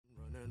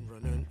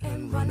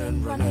In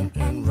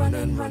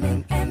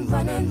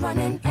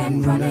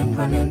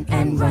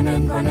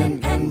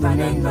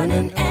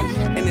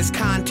this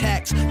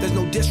context, there's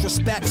no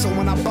disrespect, so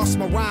when I bust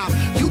my rhyme,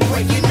 you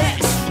break your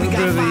necks. We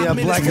got 5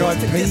 minutes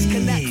to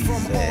disconnect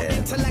from all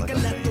intellect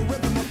and let the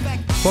rhythm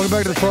affect. Welcome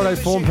back to the Friday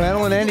Form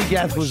Panel, and Andy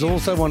Gath was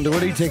also one to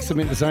it. He texted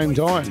me at the same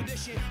time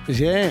as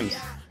Yams.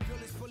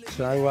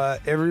 So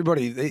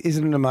everybody,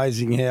 isn't it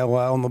amazing how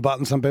on the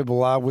button some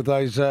people are with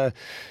those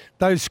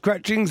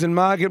scratchings and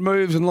market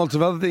moves and lots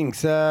of other things.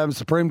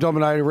 Supreme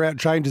Dominator route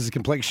changes the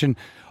complexion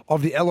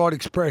of the Allied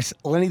Express.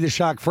 Lenny the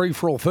Shark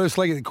free-for-all. First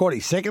leg of the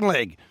quaddie. Second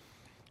leg.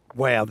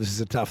 Wow, this is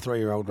a tough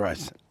 3-year-old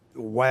race.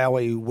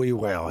 Wowie, wee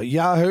wow.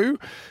 Yahoo!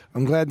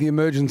 I'm glad the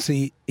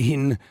emergency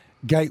in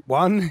Gate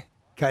 1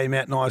 came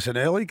out nice and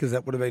early because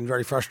that would have been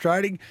very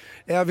frustrating.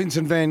 Our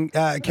Vincent Van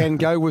Can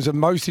Go was a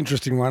most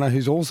interesting runner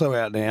who's also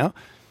out now.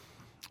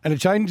 And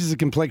it changes the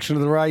complexion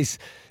of the race.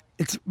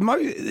 It's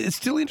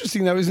still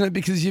interesting, though, isn't it?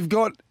 Because you've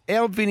got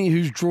our Vinny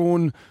who's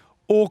drawn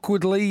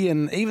awkwardly,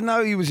 and even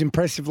though he was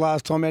impressive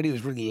last time out, he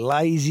was really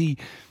lazy.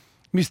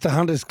 Mr.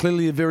 Hunter's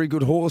clearly a very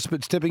good horse,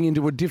 but stepping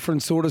into a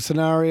different sort of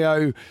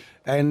scenario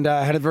and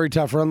had a very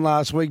tough run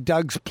last week.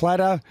 Doug's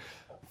Platter,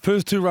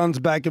 first 2 runs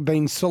back have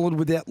been solid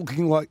without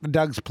looking like the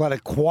Doug's Platter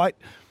quite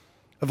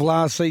of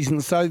last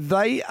season. So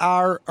they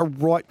are a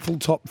rightful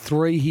top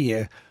 3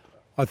 here,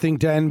 I think,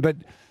 Dan, but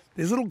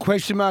there's little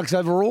question marks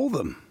over all of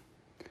them.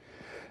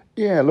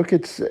 Yeah, look,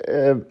 it's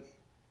an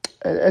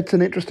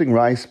interesting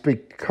race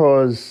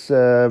because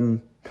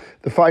the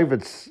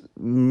favourites,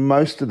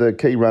 most of the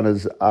key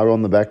runners are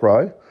on the back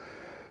row.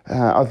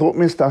 I thought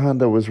Mr.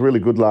 Hunter was really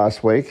good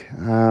last week.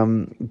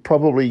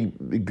 Probably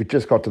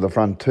just got to the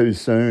front too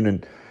soon,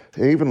 and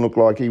he even looked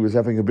like he was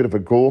having a bit of a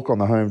gawk on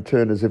the home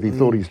turn as if he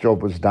thought his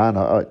job was done.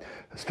 I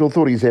still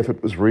thought his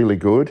effort was really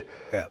good.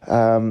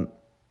 Yeah.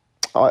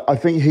 I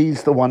think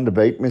he's the one to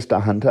beat,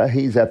 Mr. Hunter.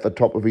 He's at the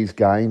top of his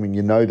game, and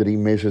you know that he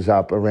measures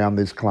up around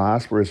this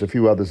class, whereas a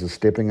few others are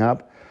stepping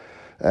up.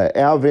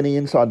 Our Vinny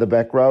inside the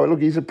back row,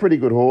 look, he's a pretty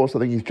good horse. I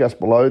think he's just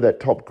below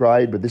that top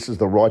grade, but this is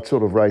the right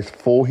sort of race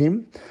for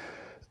him.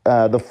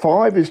 The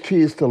 5 is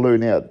Cheers to Lou.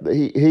 Now,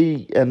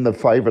 he and the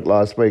favourite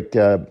last week,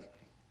 the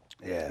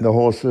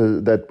horse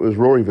that was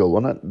Roryville,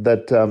 wasn't it?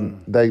 That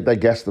they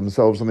gassed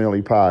themselves on the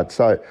early part.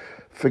 So,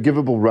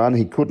 forgivable run.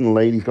 He couldn't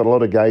lead. He's got a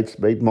lot of gate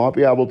speed. Might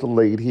be able to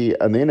lead here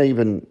and then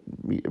even,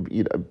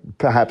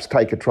 perhaps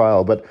take a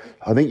trail. But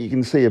I think you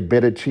can see a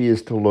better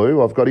Cheers to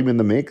Lou. I've got him in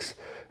the mix.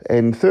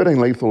 And 13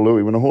 Lethal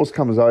Louis, when a horse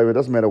comes over, it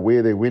doesn't matter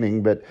where they're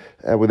winning, but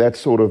with that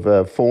sort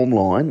of form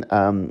line,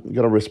 you've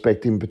got to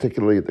respect him,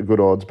 particularly at the good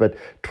odds. But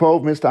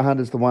 12 Mr.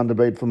 Hunt is the one to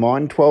beat for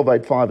mine, 12,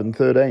 8, 5 and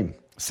 13.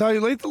 So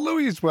Lethal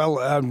Louis as well,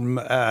 a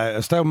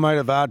stablemate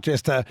of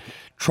Archester,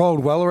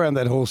 trolled well around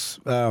that horse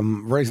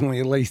recently,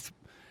 at least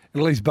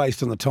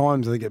based on the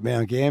times, I think, at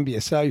Mount Gambier.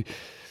 So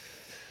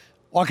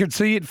I could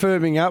see it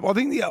firming up. I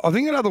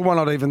think another one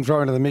I'd even throw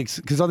into the mix,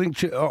 because I think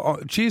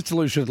Cheers to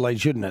Lou should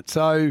lead, shouldn't it?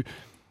 So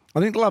I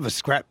think Love a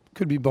Scrap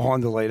could be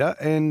behind the leader,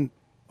 and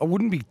I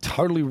wouldn't be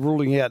totally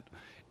ruling out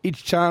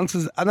its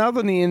chances.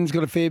 Another Nien's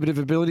got a fair bit of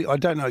ability. I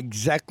don't know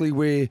exactly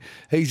where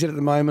he's at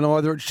the moment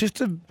either. It's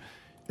just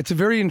it's a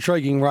very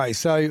intriguing race.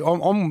 So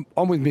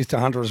I'm with Mr.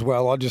 Hunter as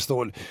well. I just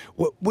thought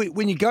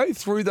when you go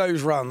through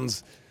those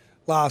runs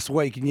last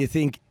week and you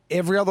think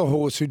every other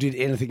horse who did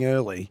anything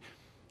early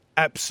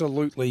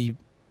absolutely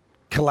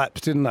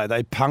collapsed, didn't they?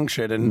 They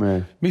punctured.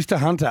 And Mr.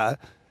 Hunter,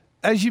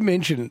 as you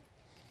mentioned,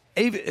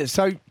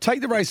 so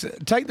take the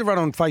run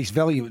on face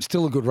value, it's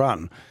still a good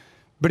run.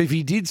 But if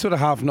he did sort of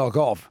half knock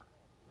off,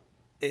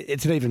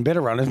 it's an even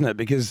better run, isn't it?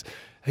 Because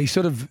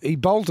he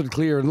bolted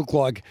clear and looked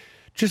like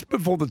just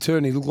before the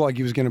turn he looked like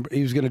he was going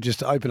to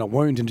just open a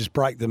wound and just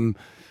break them,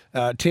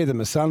 tear them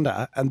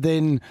asunder, and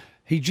then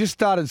he just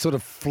started sort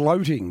of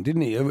floating,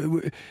 didn't he?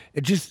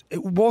 It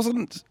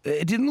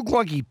didn't look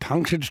like he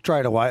punctured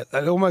straight away.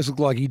 It almost looked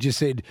like he just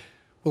said,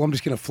 "Well, I'm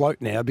just going to float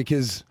now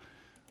because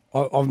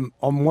I'm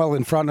well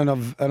in front and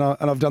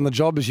I've done the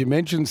job," as you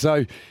mentioned.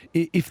 So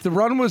if the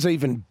run was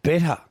even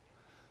better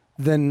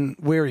than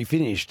where he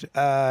finished,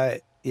 I'll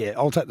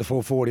take the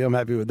 440. I'm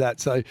happy with that.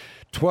 So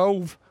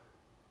 12,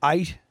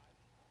 8,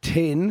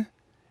 10,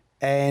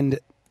 and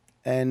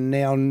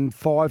now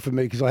 5 for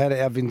me because I had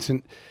our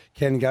Vincent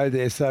Can Go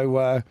there.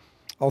 So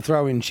I'll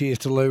throw in Cheers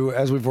to Lou,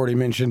 as we've already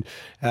mentioned.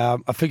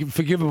 A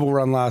forgivable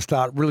run last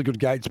start, really good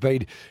gate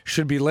speed,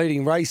 should be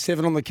leading. Race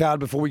 7 on the card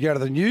before we go to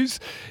the news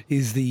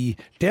is the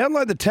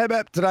download the Tab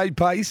app today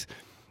pace,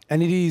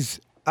 and it is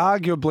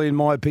arguably, in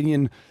my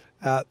opinion,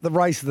 the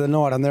race of the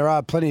night, and there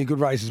are plenty of good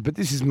races, but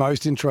this is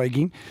most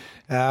intriguing.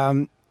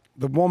 The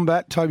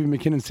Wombat, Toby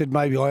McKinnon said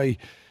maybe I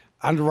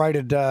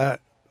underrated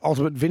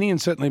Ultimate Vinny,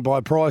 and certainly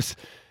by price,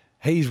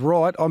 he's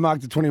right. I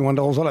marked at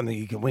 $21. I don't think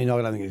he can win.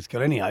 I don't think he's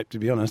got any hope, to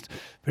be honest.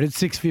 But it's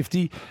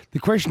 $6.50. The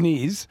question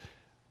is,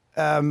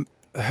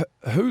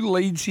 who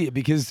leads here?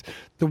 Because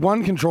the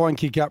one can try and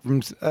kick up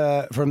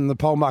from the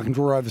pole mark and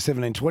draw over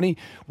 17.20.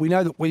 We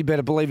know that We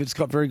Better Believe it's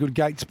got very good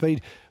gate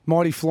speed.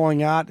 Mighty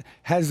Flying Art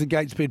has the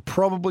gate speed.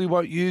 Probably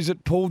won't use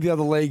it. Paul, the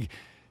other leg,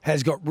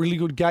 has got really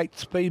good gate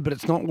speed, but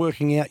it's not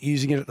working out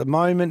using it at the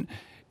moment.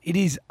 It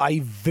is a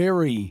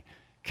very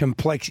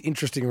complex,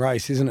 interesting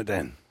race, isn't it,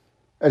 Dan?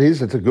 It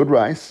is. It's a good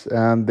race.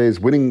 There's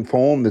winning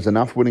form. There's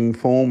enough winning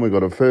form. We've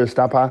got a first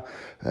upper,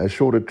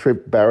 shorter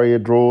trip, barrier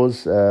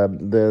draws.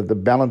 The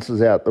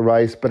balances out the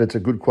race, but it's a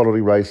good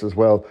quality race as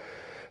well.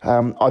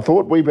 I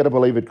thought We Better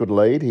Believe It could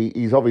lead.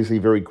 He's obviously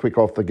very quick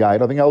off the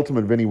gate. I think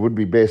Ultimate Vinny would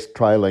be best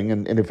trailing,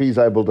 and if he's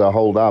able to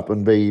hold up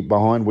and be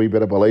behind We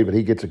Better Believe It,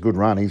 he gets a good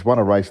run. He's won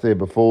a race there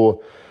before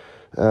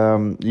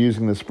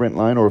using the sprint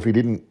lane, or if he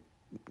didn't,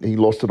 he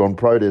lost it on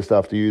protest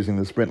after using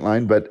the sprint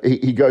lane, but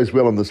he goes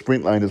well on the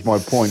sprint lane is my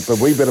point. But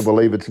We Better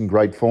Believe It's in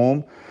great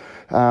form.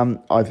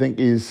 I think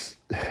is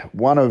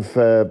one of,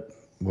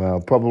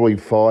 probably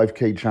 5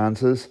 key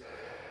chances.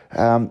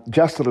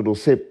 Just a Little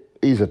Sip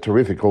is a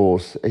terrific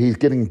horse. He's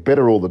getting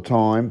better all the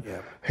time.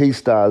 Yep. He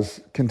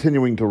stars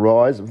continuing to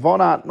rise.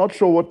 Von Art, not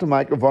sure what to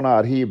make of Von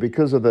Art here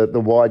because of the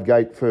wide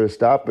gate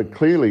first up, but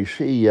clearly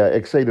she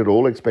exceeded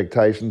all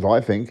expectations,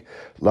 I think.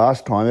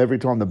 Last time, every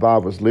time the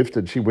bar was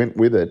lifted, she went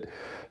with it.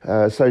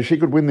 So she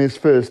could win this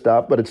first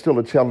up, but it's still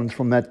a challenge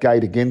from that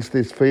gate against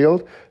this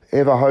field.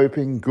 Ever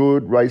Hoping,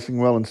 good, racing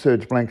well, and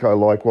Serge Blanco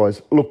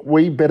likewise. Look,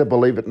 We Better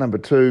Believe It, number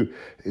 2,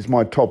 is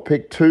my top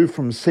pick. 2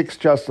 from 6,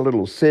 Just a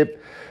Little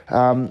Sip.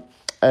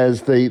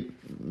 As the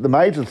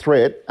major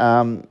threat,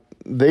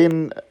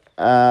 then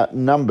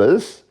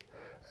numbers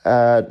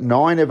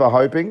 9 Ever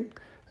Hoping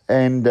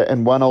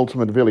and 1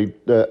 Ultimate Vinny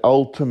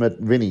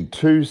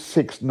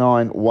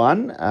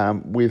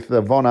 2691 with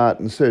Von Art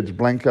and Serge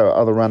Blanco,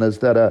 other runners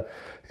that are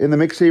in the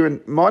mix here.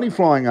 And Mighty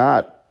Flying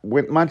Art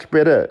went much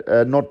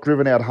better, not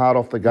driven out hard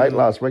off the gate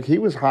last week. He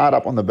was hard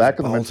up on the back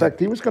of them. In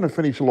fact, he was going to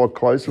finish a lot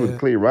closer with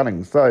clear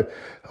running. So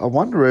I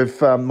wonder if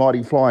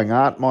Mighty Flying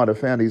Art might have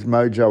found his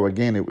mojo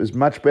again. It was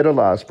much better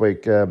last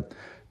week,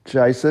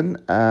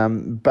 Jason.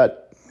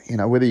 But,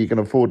 whether you can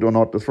afford or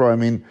not to throw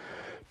him in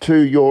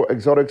to your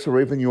exotics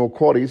or even your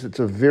quaddies, it's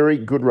a very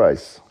good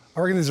race. I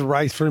reckon there's a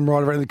race for him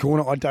right around the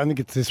corner. I don't think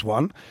it's this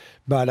one.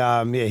 But,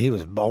 he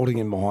was bolting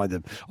in behind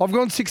them. I've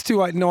gone 6,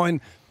 2, 8, 9.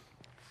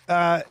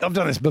 I've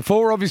done this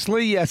before,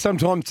 obviously,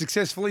 sometimes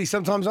successfully,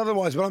 sometimes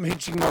otherwise, but I'm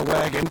hitching my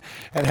wagon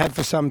and had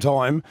for some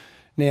time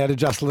now to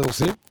Just a Little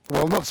Sip.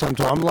 Well, not some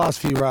time, last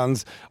few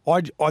runs. I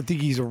think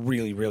he's a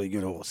really, really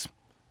good horse.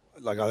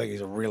 I think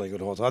he's a really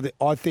good horse.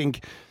 I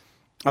think,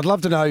 I'd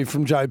love to know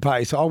from Joe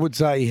Pace. I would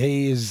say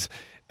he is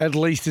at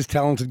least as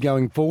talented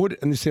going forward,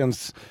 and this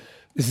is,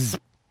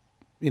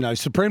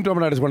 Supreme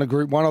Dominators won a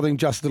Group 1. I think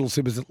Just a Little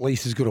Sip is at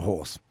least as good a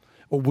horse,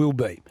 or will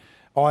be.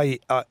 I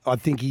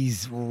think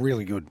he's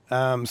really good.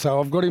 So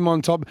I've got him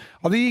on top.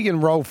 I think he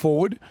can roll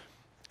forward,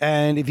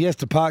 and if he has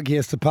to park, he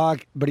has to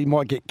park, but he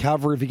might get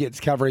cover. If he gets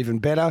cover, even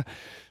better.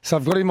 So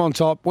I've got him on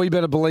top. We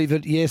Better Believe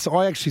It. Yes,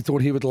 I actually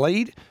thought he would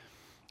lead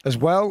as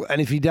well, and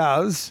if he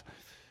does,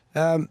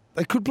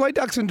 they could play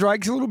Ducks and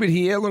Drakes a little bit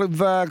here. A lot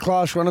of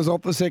class runners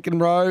off the second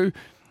row.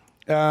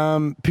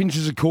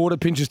 Pinches a quarter,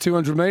 pinches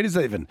 200 metres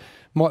even.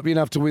 Might be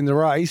enough to win the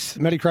race.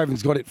 Matty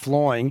Craven's got it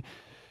flying.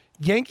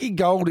 Yankee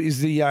Gold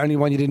is the only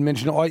one you didn't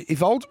mention.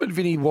 If Ultimate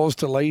Vinny was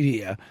to lead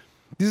here,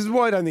 this is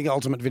why I don't think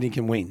Ultimate Vinny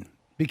can win.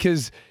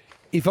 Because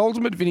if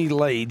Ultimate Vinny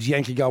leads,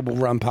 Yankee Gold will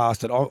run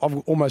past it. I've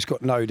almost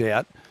got no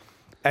doubt.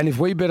 And if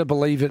We Better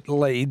Believe It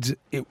leads,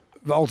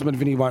 Ultimate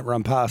Vinny won't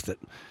run past it.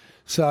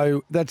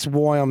 So that's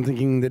why I'm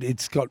thinking that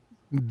it's got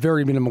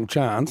very minimal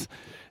chance.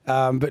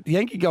 But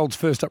Yankee Gold's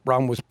first up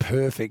run was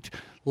perfect.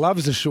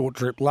 Loves the short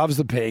trip, loves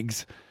the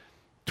pegs.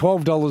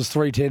 $12,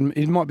 $3.10.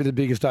 It might be the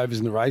biggest overs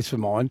in the race for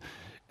mine.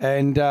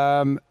 And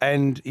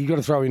you got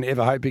to throw in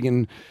Ever Hoping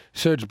and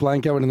Serge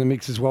Blanco in the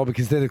mix as well,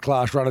 because they're the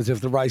class runners if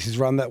the race is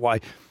run that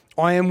way.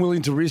 I am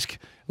willing to risk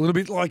a little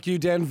bit like you,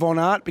 Dan, Von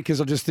Art, because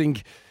I just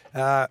think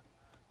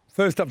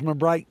first up from a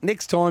break,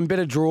 next time,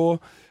 better draw.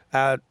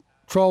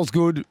 Trial's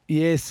good,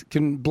 yes,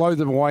 can blow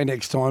them away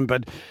next time,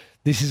 but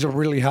this is a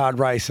really hard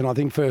race, and I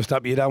think first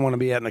up you don't want to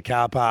be out in the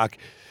car park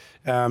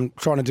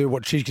trying to do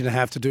what she's going to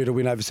have to do to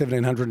win over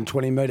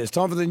 1,720 metres.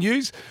 Time for the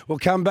news. We'll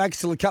come back.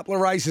 Still a couple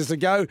of races to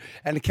go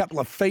and a couple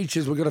of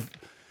features. We've got to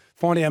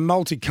find our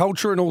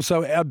multiculture and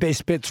also our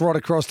best bets right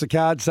across the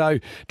card. So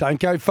don't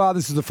go far.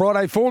 This is the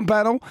Friday Fawn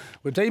Panel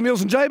with D.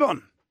 Mills and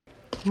J-Bon.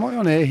 Am I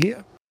on air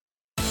here?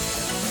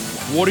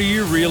 What are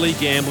you really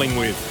gambling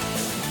with?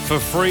 For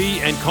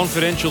free and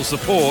confidential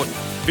support,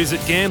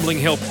 visit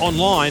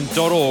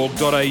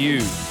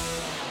gamblinghelponline.org.au.